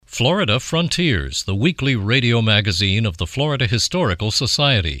Florida Frontiers, the weekly radio magazine of the Florida Historical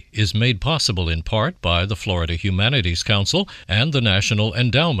Society, is made possible in part by the Florida Humanities Council and the National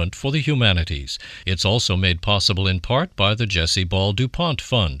Endowment for the Humanities. It's also made possible in part by the Jesse Ball DuPont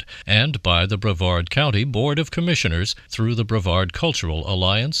Fund and by the Brevard County Board of Commissioners through the Brevard Cultural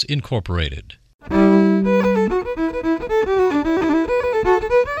Alliance, Incorporated.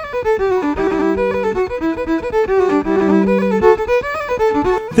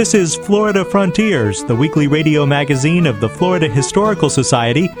 This is Florida Frontiers, the weekly radio magazine of the Florida Historical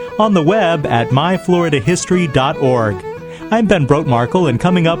Society, on the web at myfloridahistory.org. I'm Ben Brotemarkle, and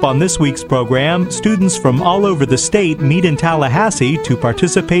coming up on this week's program, students from all over the state meet in Tallahassee to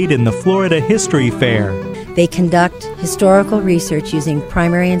participate in the Florida History Fair. They conduct historical research using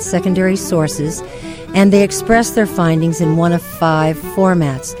primary and secondary sources, and they express their findings in one of 5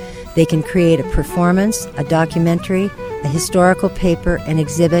 formats. They can create a performance, a documentary, a historical paper, an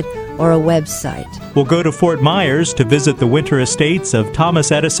exhibit, or a website. We'll go to Fort Myers to visit the winter estates of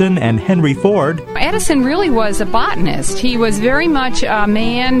Thomas Edison and Henry Ford. Edison really was a botanist. He was very much a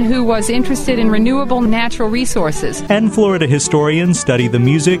man who was interested in renewable natural resources. And Florida historians study the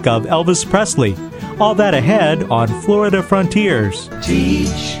music of Elvis Presley. All that ahead on Florida Frontiers.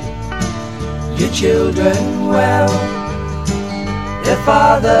 Teach your children well. Their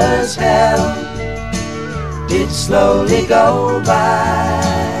father's help did slowly go by,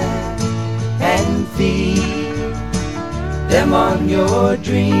 and feed them on your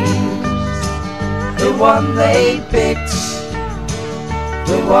dreams. The one they picked,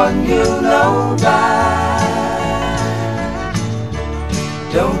 the one you know by.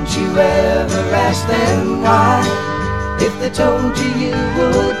 Don't you ever ask them why. If they told you, you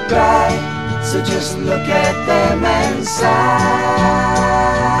would cry. So just look at them and sigh,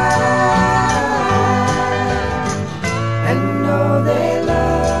 and know they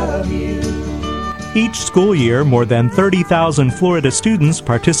love you. Each school year, more than 30,000 Florida students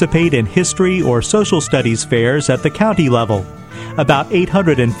participate in history or social studies fairs at the county level. About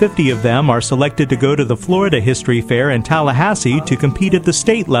 850 of them are selected to go to the Florida History Fair in Tallahassee to compete at the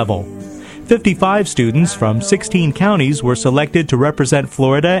state level. 55 students from 16 counties were selected to represent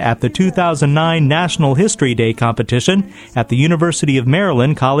Florida at the 2009 National History Day competition at the University of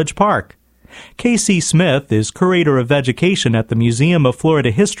Maryland, College Park. Casey Smith is Curator of Education at the Museum of Florida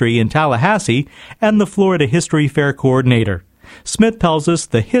History in Tallahassee and the Florida History Fair Coordinator. Smith tells us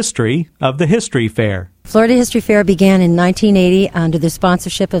the history of the History Fair. Florida History Fair began in 1980 under the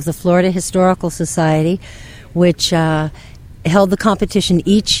sponsorship of the Florida Historical Society, which held the competition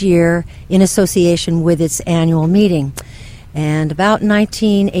each year in association with its annual meeting. And about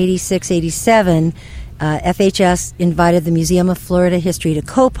 1986-87, FHS invited the Museum of Florida History to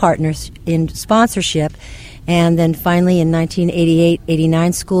co-partner in sponsorship. And then finally in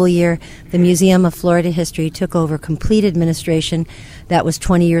 1988-89 school year, the Museum of Florida History took over complete administration. That was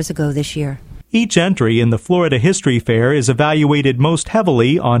 20 years ago this year. Each entry in the Florida History Fair is evaluated most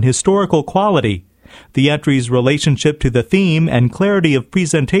heavily on historical quality. The entry's relationship to the theme and clarity of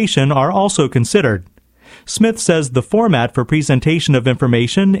presentation are also considered. Smith says the format for presentation of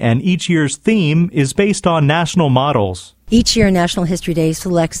information and each year's theme is based on national models. Each year, National History Day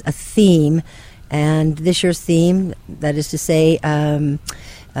selects a theme, and this year's theme, that is to say,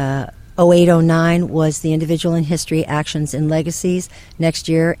 0809 was the individual in history, actions and legacies. Next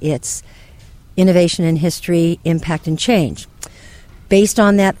year, it's innovation in history, impact and change. Based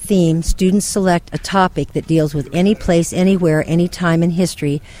on that theme, students select a topic that deals with any place, anywhere, any time in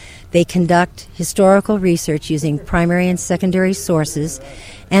history. They conduct historical research using primary and secondary sources,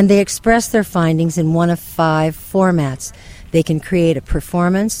 and they express their findings in one of 5 formats. They can create a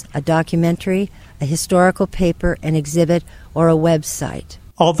performance, a documentary, a historical paper, an exhibit, or a website.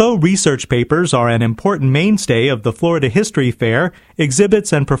 Although research papers are an important mainstay of the Florida History Fair,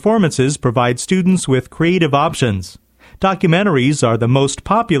 exhibits and performances provide students with creative options. Documentaries are the most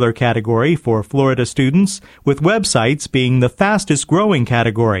popular category for Florida students, with websites being the fastest growing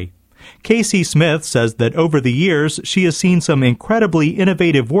category. Casey Smith says that over the years she has seen some incredibly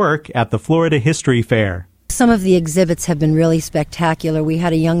innovative work at the Florida History Fair. Some of the exhibits have been really spectacular. We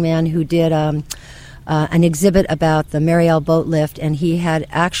had a young man who did an exhibit about the Mariel boat lift, and he had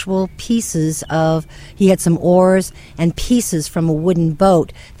actual pieces he had some oars and pieces from a wooden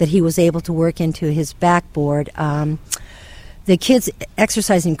boat that he was able to work into his backboard. The kids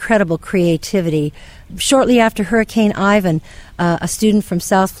exercised incredible creativity. Shortly after Hurricane Ivan, a student from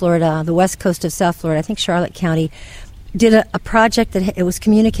South Florida, the west coast of South Florida, I think Charlotte County, did a project that it was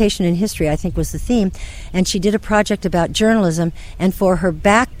communication and history, I think was the theme, and she did a project about journalism, and for her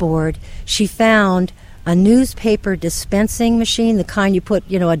backboard she found a newspaper dispensing machine, the kind you put,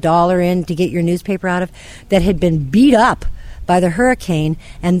 $1 in to get your newspaper out of, that had been beat up by the hurricane,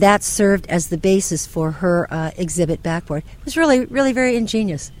 and that served as the basis for her exhibit backboard. It was really, really very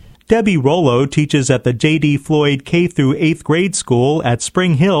ingenious. Debbie Rollo teaches at the J.D. Floyd K through 8th grade school at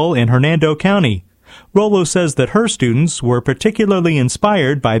Spring Hill in Hernando County. Rollo says that her students were particularly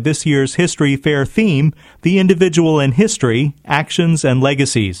inspired by this year's History Fair theme, The Individual in History, Actions and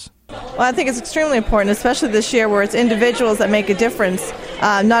Legacies. Well, I think it's extremely important, especially this year where it's individuals that make a difference,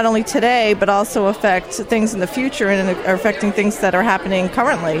 not only today, but also affect things in the future and are affecting things that are happening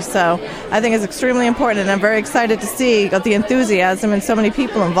currently. So I think it's extremely important, and I'm very excited to see the enthusiasm and so many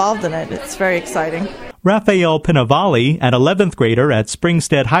people involved in it. It's very exciting. Rafael Pinavalli, an 11th grader at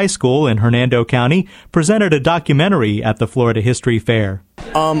Springstead High School in Hernando County, presented a documentary at the Florida History Fair.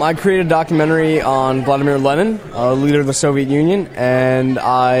 I created a documentary on Vladimir Lenin, a leader of the Soviet Union, and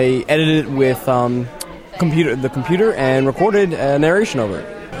I edited it with the computer and recorded a narration over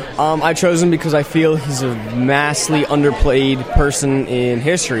it. I chose him because I feel he's a massively underplayed person in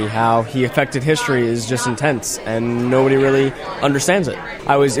history. How he affected history is just intense, and nobody really understands it.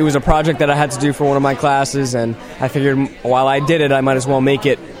 It was a project that I had to do for one of my classes, and I figured while I did it, I might as well make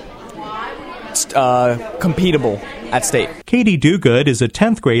it competable at state. Katie Dugood is a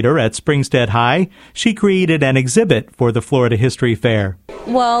 10th grader at Springstead High. She created an exhibit for the Florida History Fair.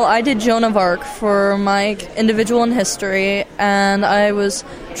 Well, I did Joan of Arc for my individual in history, and I was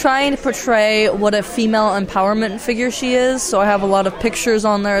trying to portray what a female empowerment figure she is, so I have a lot of pictures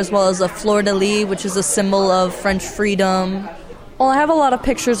on there, as well as a fleur-de-lis, which is a symbol of French freedom. Well, I have a lot of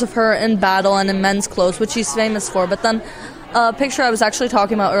pictures of her in battle and in men's clothes, which she's famous for, but then a picture I was actually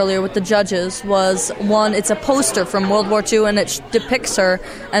talking about earlier with the judges was one, it's a poster from World War II, and it depicts her,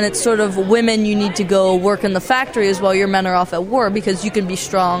 and it's sort of women, you need to go work in the factories while your men are off at war because you can be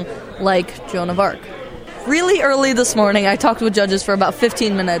strong like Joan of Arc. Really early this morning, I talked with judges for about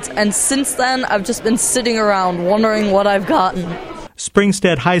 15 minutes, and since then, I've just been sitting around wondering what I've gotten.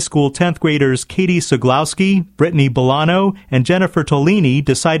 Springstead High School 10th graders Katie Suglowski, Brittany Bolano, and Jennifer Tolini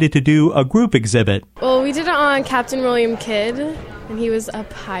decided to do a group exhibit. Well, we did it on Captain William Kidd, and he was a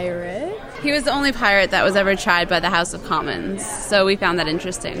pirate. He was the only pirate that was ever tried by the House of Commons, so we found that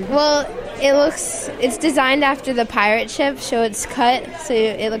interesting. Well, it's designed after the pirate ship, so it's cut, so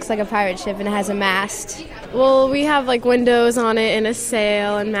it looks like a pirate ship, and it has a mast. Well, we have windows on it and a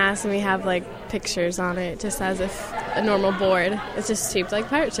sail and mast, and we have pictures on it, just as if a normal board. It's just shaped like a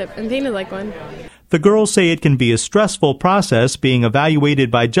pirate ship and painted like one. The girls say it can be a stressful process being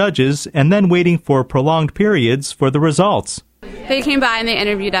evaluated by judges and then waiting for prolonged periods for the results. They came by and they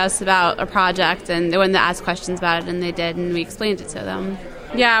interviewed us about a project, and they wanted to ask questions about it, and they did, and we explained it to them.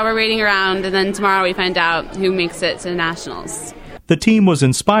 Yeah, we're waiting around, and then tomorrow we find out who makes it to nationals. The team was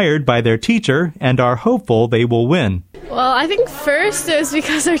inspired by their teacher and are hopeful they will win. Well, I think first it was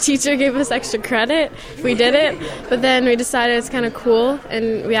because our teacher gave us extra credit if we did it, but then we decided it's kind of cool,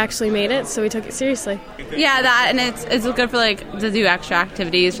 and we actually made it, so we took it seriously. Yeah, that, and it's good for to do extra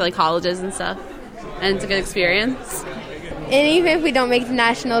activities for colleges and stuff, and it's a good experience. And even if we don't make the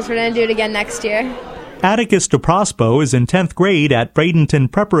nationals, we're going to do it again next year. Atticus DeProspo is in 10th grade at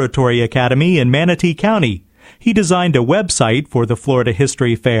Bradenton Preparatory Academy in Manatee County. He designed a website for the Florida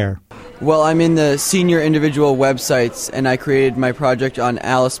History Fair. Well, I'm in the senior individual websites, and I created my project on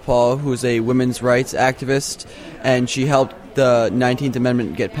Alice Paul, who's a women's rights activist, and she helped the 19th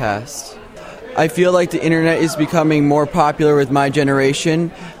Amendment get passed. I feel like the internet is becoming more popular with my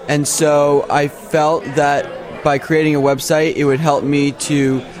generation, and so I felt that by creating a website, it would help me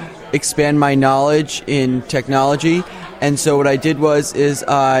to expand my knowledge in technology. And so what I did is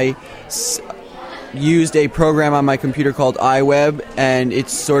I used a program on my computer called iWeb, and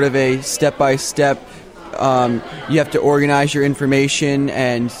it's sort of a step-by-step. You have to organize your information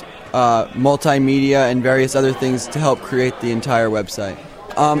and multimedia and various other things to help create the entire website.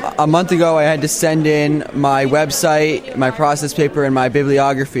 A month ago, I had to send in my website, my process paper, and my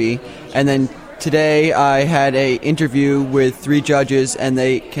bibliography, and then today I had an interview with 3 judges, and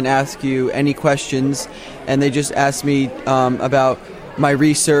they can ask you any questions, and they just asked me about my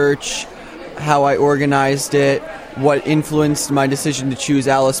research, how I organized it, what influenced my decision to choose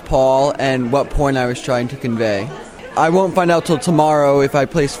Alice Paul, and what point I was trying to convey. I won't find out till tomorrow if I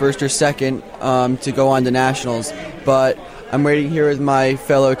place first or second to go on to nationals, but I'm waiting here with my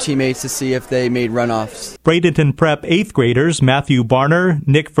fellow teammates to see if they made runoffs. Bradenton Prep 8th graders Matthew Barner,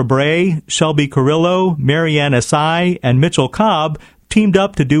 Nick Fabre, Shelby Carrillo, Marianne Asai, and Mitchell Cobb teamed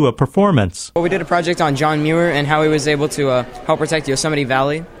up to do a performance. Well, we did a project on John Muir and how he was able to help protect Yosemite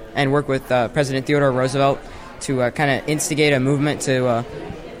Valley and work with President Theodore Roosevelt to kind of instigate a movement to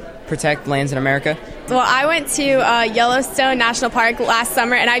protect lands in America? Well, I went to Yellowstone National Park last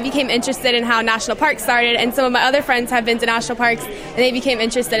summer, and I became interested in how national parks started, and some of my other friends have been to national parks, and they became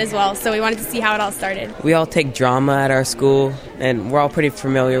interested as well, so we wanted to see how it all started. We all take drama at our school, and we're all pretty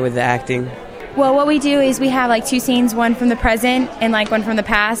familiar with the acting. Well, what we do is we have like 2 scenes, one from the present and like one from the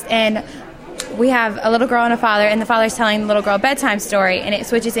past, and we have a little girl and a father, and the father's telling the little girl a bedtime story, and it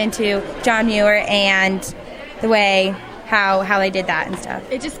switches into John Muir and the way how they did that and stuff.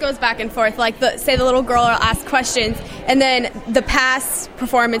 It just goes back and forth. Like, say the little girl will ask questions, and then the past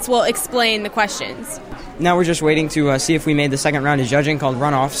performance will explain the questions. Now we're just waiting to see if we made the second round of judging called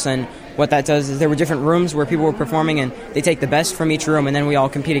runoffs, and what that does is there were different rooms where people were performing, and they take the best from each room, and then we all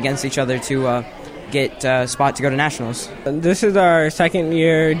compete against each other to get a spot to go to nationals. This is our second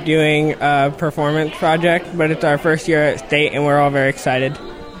year doing a performance project, but it's our first year at state, and we're all very excited.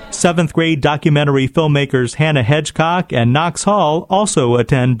 7th grade documentary filmmakers Hannah Hedgecock and Knox Hall also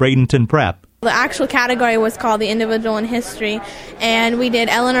attend Bradenton Prep. The actual category was called the Individual in History, and we did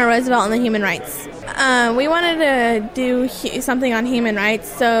Eleanor Roosevelt and the Human Rights. We wanted to do something on human rights,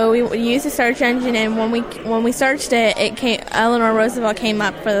 so we used a search engine, and when we searched it, Eleanor Roosevelt came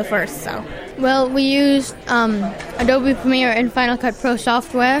up for the first. So, well, we used Adobe Premiere and Final Cut Pro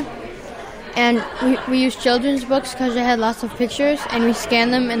software. And we used children's books because they had lots of pictures, and we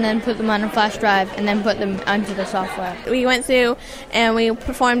scanned them and then put them on a flash drive and then put them onto the software. We went through and we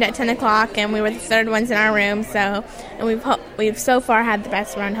performed at 10 o'clock, and we were the third ones in our room. And we've so far had the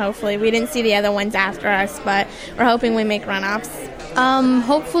best run, hopefully. We didn't see the other ones after us, but we're hoping we make runoffs.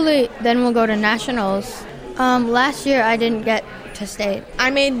 Hopefully then we'll go to nationals. Last year I didn't get to state.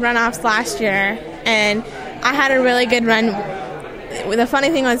 I made runoffs last year, and I had a really good run. The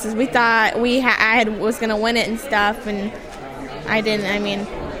funny thing was we thought I was going to win it and stuff, and I didn't.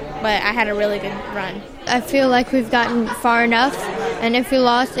 But I had a really good run. I feel like we've gotten far enough, and if we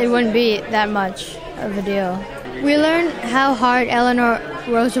lost, it wouldn't be that much of a deal. We learned how hard Eleanor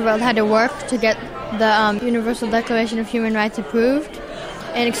Roosevelt had to work to get the Universal Declaration of Human Rights approved,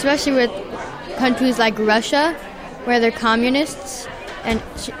 and especially with countries like Russia, where they're communists, and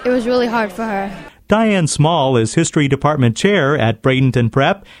it was really hard for her. Diane Small is History Department Chair at Bradenton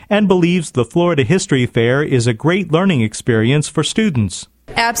Prep and believes the Florida History Fair is a great learning experience for students.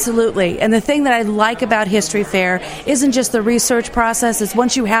 Absolutely. And the thing that I like about History Fair isn't just the research process. It's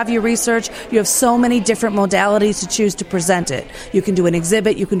once you have your research, you have so many different modalities to choose to present it. You can do an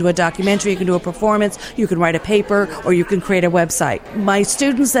exhibit, you can do a documentary, you can do a performance, you can write a paper, or you can create a website. My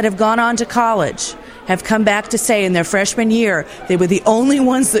students that have gone on to college have come back to say in their freshman year they were the only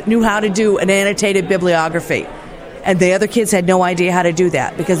ones that knew how to do an annotated bibliography. And the other kids had no idea how to do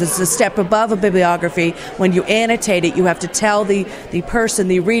that, because it's a step above a bibliography. When you annotate it, you have to tell the person,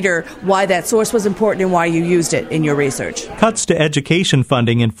 the reader, why that source was important and why you used it in your research. Cuts to education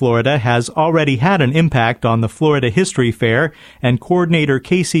funding in Florida has already had an impact on the Florida History Fair, and coordinator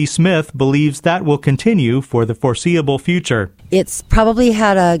Casey Smith believes that will continue for the foreseeable future. It's probably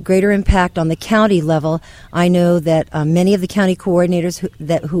had a greater impact on the county level. I know that many of the county coordinators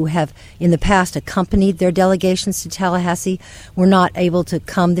who have in the past accompanied their delegations to Tallahassee were not able to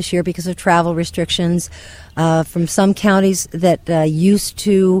come this year because of travel restrictions. From some counties that used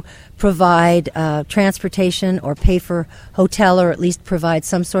to provide transportation or pay for hotel or at least provide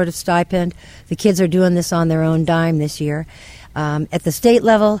some sort of stipend, the kids are doing this on their own dime this year. At the state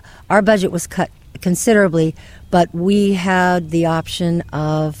level, our budget was cut considerably, but we had the option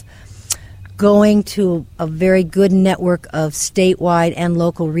of going to a very good network of statewide and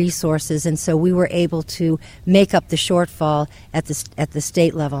local resources, and so we were able to make up the shortfall at the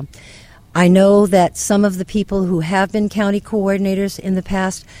state level. I know that some of the people who have been county coordinators in the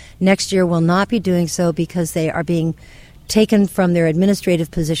past next year will not be doing so because they are being taken from their administrative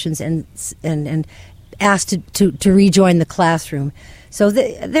positions and asked to rejoin the classroom. So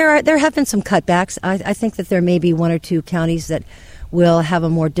there have been some cutbacks. I think that there may be one or two counties that will have a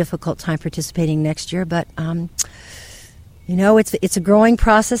more difficult time participating next year, but it's a growing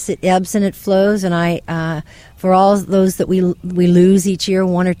process. It ebbs and it flows, and for all those that we lose each year,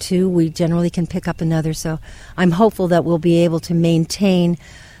 one or two, we generally can pick up another. So I'm hopeful that we'll be able to maintain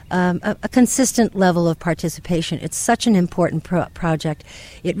a consistent level of participation. It's such an important project.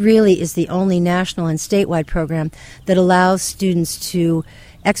 It really is the only national and statewide program that allows students to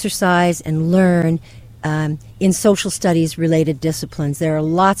exercise and learn in social studies related disciplines. There are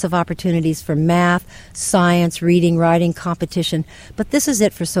lots of opportunities for math, science, reading, writing, competition, but this is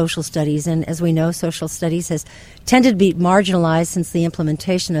it for social studies, and as we know, social studies has tended to be marginalized since the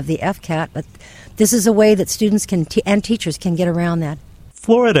implementation of the FCAT, but this is a way that students and teachers can get around that.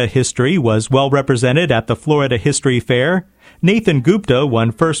 Florida history was well represented at the Florida History Fair. Nathan Gupta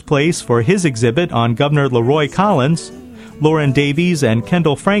won first place for his exhibit on Governor Leroy Collins. Lauren Davies and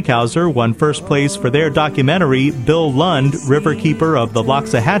Kendall Frankhauser won first place for their documentary Bill Lund, Riverkeeper of the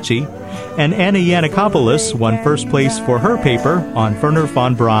Loxahatchee, and Anna Yannikopoulos won first place for her paper on Wernher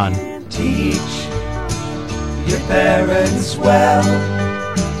von Braun. Teach your parents well,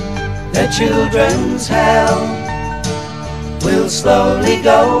 their children's hell will slowly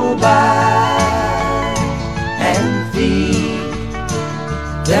go by, and feed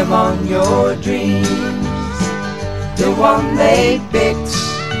them on your dreams. The one they picked,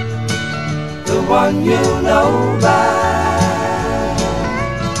 the one you know by.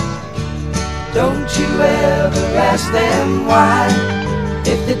 Don't you ever ask them why.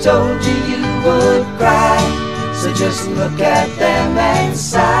 If they told you, you would cry. So just look at them and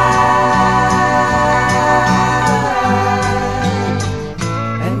sigh,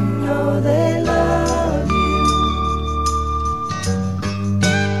 and know they love you.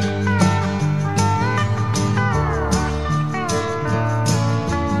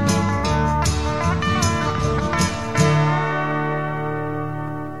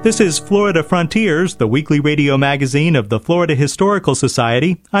 This is Florida Frontiers, the weekly radio magazine of the Florida Historical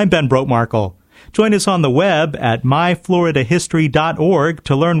Society. I'm Ben Brotemarkle. Join us on the web at myfloridahistory.org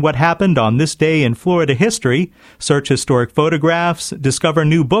to learn what happened on this day in Florida history, search historic photographs, discover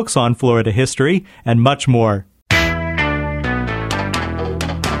new books on Florida history, and much more.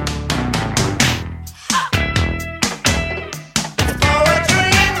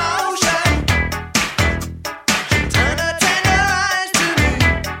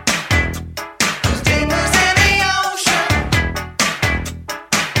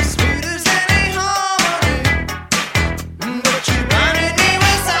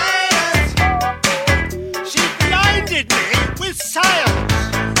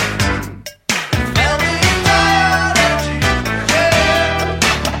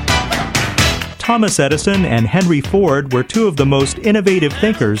 Thomas Edison and Henry Ford were two of the most innovative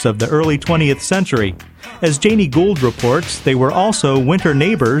thinkers of the early 20th century. As Janie Gould reports, they were also winter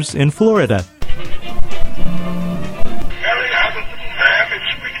neighbors in Florida.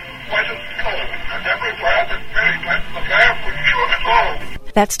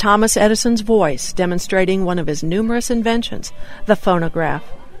 That's Thomas Edison's voice demonstrating one of his numerous inventions, the phonograph.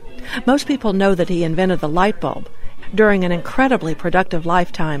 Most people know that he invented the light bulb. During an incredibly productive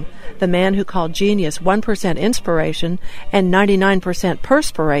lifetime, the man who called genius 1% inspiration and 99%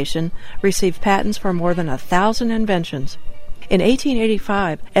 perspiration received patents for more than 1,000 inventions. In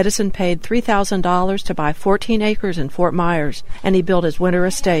 1885, Edison paid $3,000 to buy 14 acres in Fort Myers, and he built his winter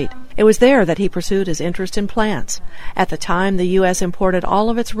estate. It was there that he pursued his interest in plants. At the time, the U.S. imported all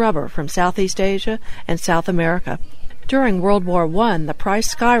of its rubber from Southeast Asia and South America. During World War I, the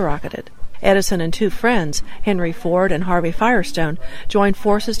price skyrocketed. Edison and two friends, Henry Ford and Harvey Firestone, joined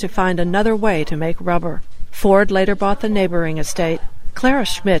forces to find another way to make rubber. Ford later bought the neighboring estate. Clara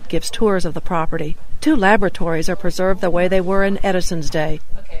Schmidt gives tours of the property. 2 laboratories are preserved the way they were in Edison's day.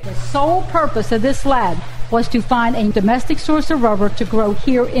 The sole purpose of this lab was to find a domestic source of rubber to grow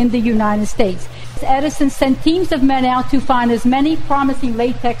here in the United States. Edison sent teams of men out to find as many promising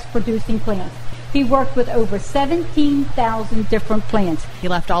latex-producing plants. He worked with over 17,000 different plants. He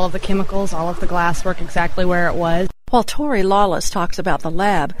left all of the chemicals, all of the glasswork exactly where it was. While Tori Lawless talks about the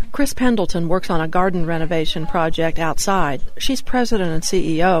lab, Chris Pendleton works on a garden renovation project outside. She's president and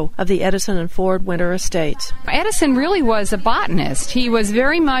CEO of the Edison and Ford Winter Estates. Edison really was a botanist. He was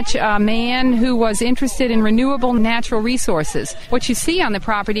very much a man who was interested in renewable natural resources. What you see on the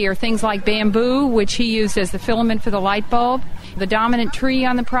property are things like bamboo, which he used as the filament for the light bulb. The dominant tree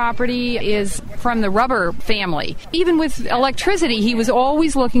on the property is from the rubber family. Even with electricity, he was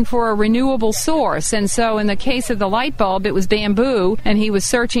always looking for a renewable source. And so in the case of the light bulb, it was bamboo, and he was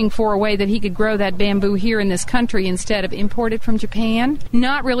searching for a way that he could grow that bamboo here in this country instead of import it from Japan.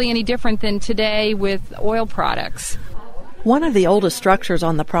 Not really any different than today with oil products. One of the oldest structures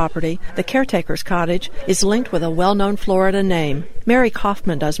on the property, the caretaker's cottage, is linked with a well-known Florida name. Mary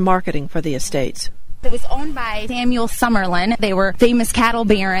Kaufman does marketing for the estates. It was owned by Samuel Summerlin. They were famous cattle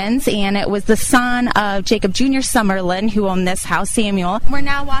barons, and it was the son of Jacob Jr. Summerlin who owned this house, Samuel. We're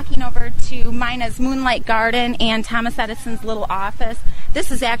now walking over to Mina's Moonlight Garden and Thomas Edison's little office.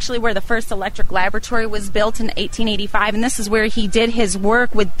 This is actually where the first electric laboratory was built in 1885, and this is where he did his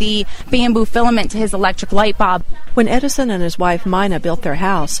work with the bamboo filament to his electric light bulb. When Edison and his wife Mina built their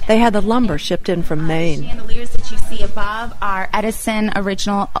house, they had the lumber shipped in from Maine. The chandeliers that you see above are Edison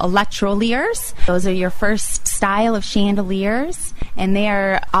original electroliers. Those are your first style of chandeliers. and they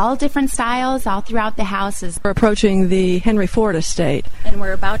are all different styles all throughout the houses. We're approaching the Henry Ford estate. And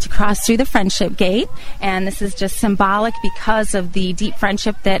we're about to cross through the Friendship Gate, and this is just symbolic because of the deep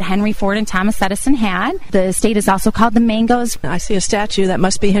friendship that Henry Ford and Thomas Edison had. The estate is also called the Mangoes. I see a statue. That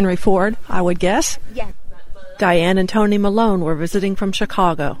must be Henry Ford, I would guess. Yes. Diane and Tony Malone were visiting from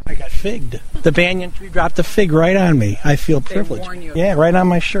Chicago. I got figged. The banyan tree dropped the fig right on me. I feel privileged. Yeah, right on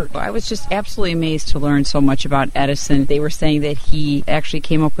my shirt. I was just absolutely amazed to learn so much about Edison. They were saying that he actually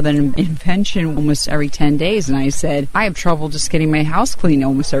came up with an invention almost every 10 days, and I said, I have trouble just getting my house clean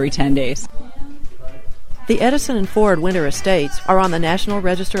almost every 10 days. The Edison and Ford Winter Estates are on the National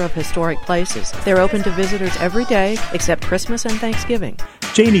Register of Historic Places. They're open to visitors every day except Christmas and Thanksgiving.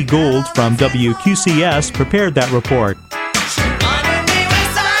 Janie Gould from WQCS prepared that report.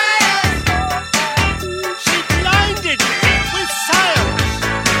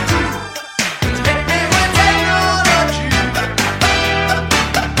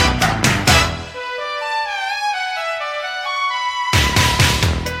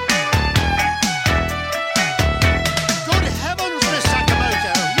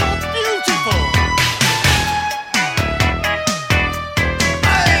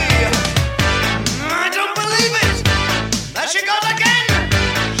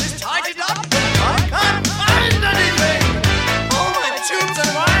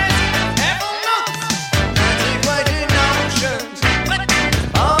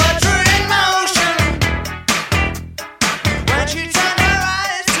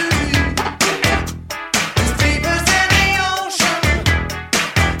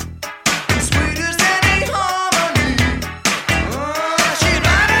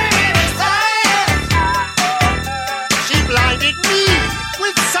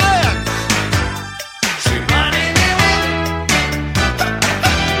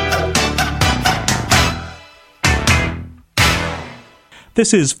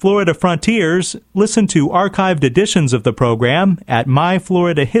 This is Florida Frontiers. Listen to archived editions of the program at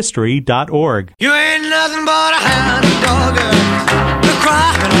myfloridahistory.org. You ain't nothing but a hound dog, you're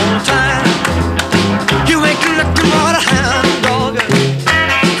crying all the time. You ain't nothing but a hound dog,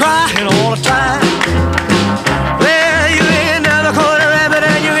 crying all the time. Well, you ain't never caught a rabbit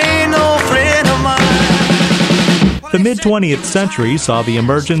and you ain't no friend of mine. The mid-20th century saw the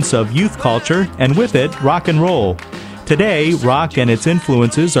emergence of youth culture and with it, rock and roll. Today, rock and its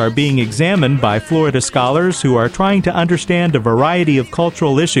influences are being examined by Florida scholars who are trying to understand a variety of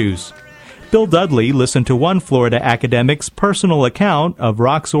cultural issues. Bill Dudley listened to one Florida academic's personal account of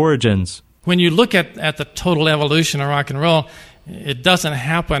rock's origins. When you look at the total evolution of rock and roll, it doesn't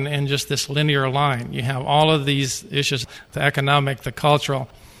happen in just this linear line. You have all of these issues, the economic, the cultural,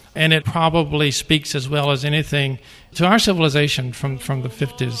 and it probably speaks as well as anything to our civilization from the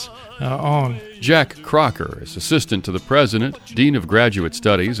 50s on. Jack Crocker is assistant to the president, dean of graduate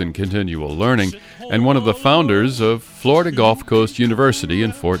studies and continual learning, and one of the founders of Florida Gulf Coast University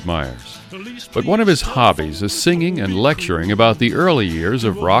in Fort Myers. But one of his hobbies is singing and lecturing about the early years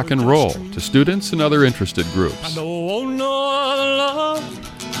of rock and roll to students and other interested groups. I don't want no other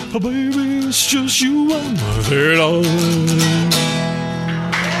love, oh baby, it's just you and my love.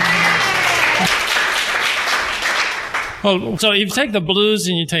 Well, so you take the blues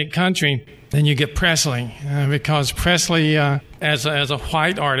and you take country, then you get Presley, because Presley, as a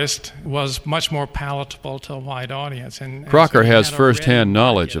white artist, was much more palatable to a white audience. And Crocker has first-hand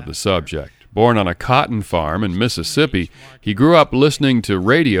knowledge of the subject. Born on a cotton farm in Mississippi, he grew up listening to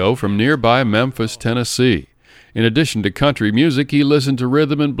radio from nearby Memphis, Tennessee. In addition to country music, he listened to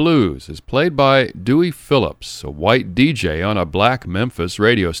rhythm and blues, as played by Dewey Phillips, a white DJ on a black Memphis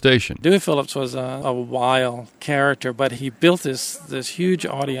radio station. Dewey Phillips was a wild character, but he built this huge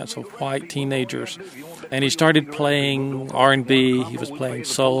audience of white teenagers. And he started playing R&B, he was playing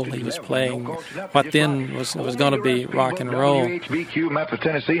soul, he was playing what then was going to be rock and roll. HBQ Memphis,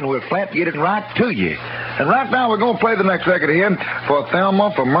 Tennessee, and we're glad to get it right to you. And right now we're going to play the next record here for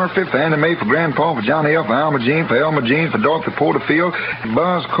Thelma, for Murphy, for Annie Mae, for Grandpa, for Johnny L, for Alma Jean, for Elma Jean, for Dorothy Porterfield,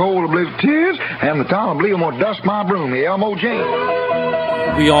 Buzz Cole, I believe, Tears, and the time I believe I'm going to dust my broom, the Elmo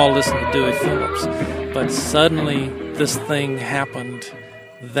Jean. We all listened to Dewey Phillips, but suddenly this thing happened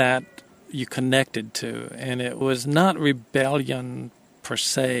that you connected to, and it was not rebellion per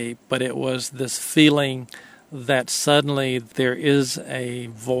se, but it was this feeling that suddenly there is a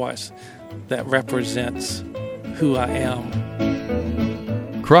voice that represents who I am.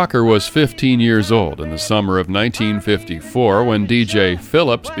 Crocker was 15 years old in the summer of 1954 when DJ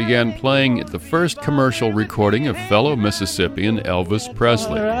Phillips began playing at the first commercial recording of fellow Mississippian Elvis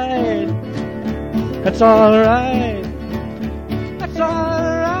Presley. All right. That's all right. That's all right.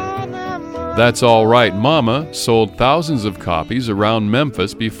 That's All Right Mama sold thousands of copies around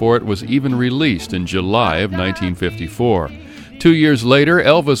Memphis before it was even released in July of 1954. 2 years later,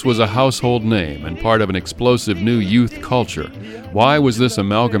 Elvis was a household name and part of an explosive new youth culture. Why was this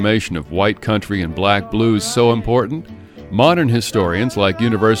amalgamation of white country and black blues so important? Modern historians like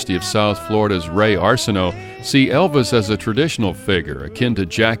University of South Florida's Ray Arsenault see Elvis as a traditional figure akin to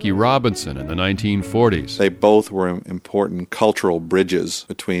Jackie Robinson in the 1940s. They both were important cultural bridges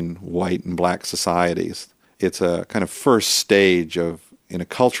between white and black societies. It's a kind of first stage of, in a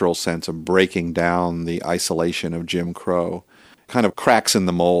cultural sense, of breaking down the isolation of Jim Crow. Kind of cracks in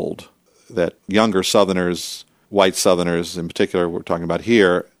the mold that younger Southerners, white Southerners in particular, we're talking about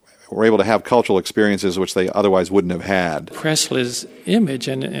here, were able to have cultural experiences which they otherwise wouldn't have had. Presley's image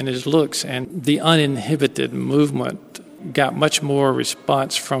and his looks and the uninhibited movement got much more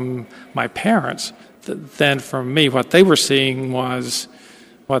response from my parents than from me. What they were seeing was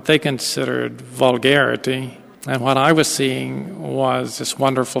what they considered vulgarity, and what I was seeing was this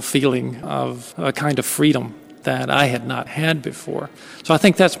wonderful feeling of a kind of freedom that I had not had before. So I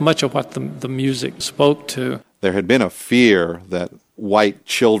think that's much of what the music spoke to. There had been a fear that white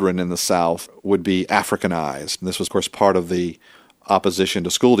children in the South would be Africanized. And this was, of course, part of the opposition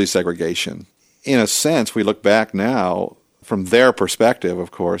to school desegregation. In a sense, we look back now, from their perspective, of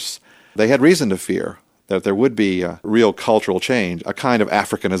course, they had reason to fear that there would be a real cultural change, a kind of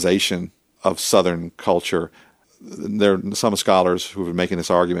Africanization of Southern culture. There are some scholars who are making this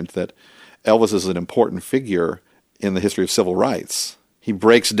argument that Elvis is an important figure in the history of civil rights. He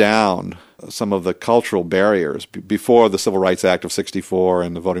breaks down some of the cultural barriers before the Civil Rights Act of 64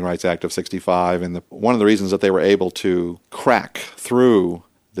 and the Voting Rights Act of 65. And one of the reasons that they were able to crack through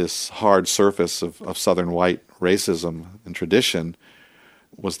this hard surface of Southern white racism and tradition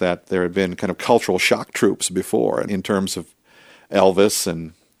was that there had been kind of cultural shock troops before in terms of Elvis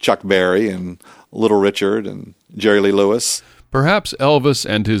and Chuck Berry and Little Richard and Jerry Lee Lewis. Perhaps Elvis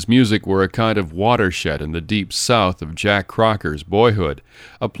and his music were a kind of watershed in the deep south of Jack Crocker's boyhood,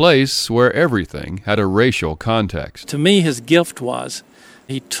 a place where everything had a racial context. To me, his gift was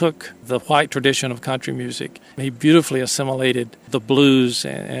he took the white tradition of country music. He beautifully assimilated the blues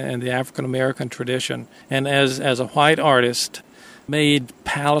and the African-American tradition, and as a white artist, made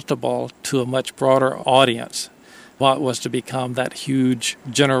palatable to a much broader audience what was to become that huge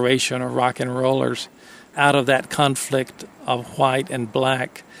generation of rock and rollers. Out of that conflict of white and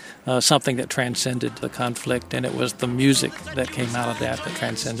black, something that transcended the conflict, and it was the music that came out of that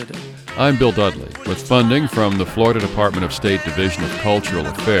transcended it. I'm Bill Dudley. With funding from the Florida Department of State Division of Cultural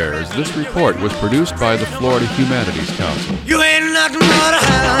Affairs, this report was produced by the Florida Humanities Council. You ain't nothing but a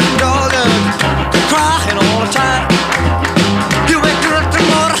hound dog, crying all the time. You ain't nothing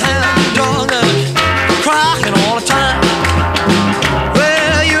but a hound dog, crying all the time.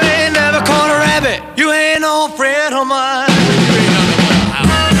 Well, you ain't never caught a rabbit. You ain't no friend of mine.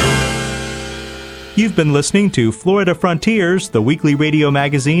 You've been listening to Florida Frontiers, the weekly radio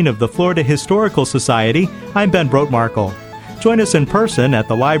magazine of the Florida Historical Society. I'm Ben Brotmarkle. Join us in person at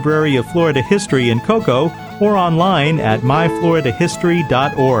the Library of Florida History in Cocoa or online at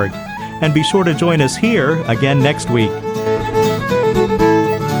myfloridahistory.org. And be sure to join us here again next week.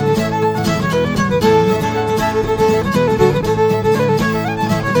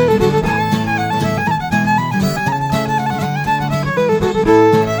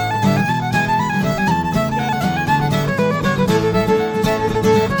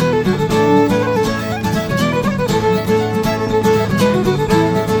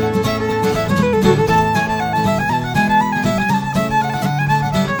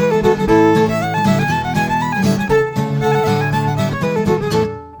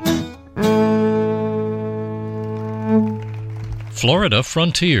 Florida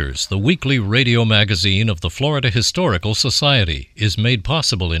Frontiers, the weekly radio magazine of the Florida Historical Society, is made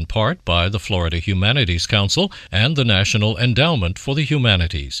possible in part by the Florida Humanities Council and the National Endowment for the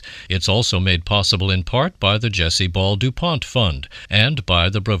Humanities. It's also made possible in part by the Jesse Ball DuPont Fund and by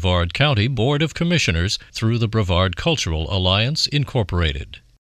the Brevard County Board of Commissioners through the Brevard Cultural Alliance, Incorporated.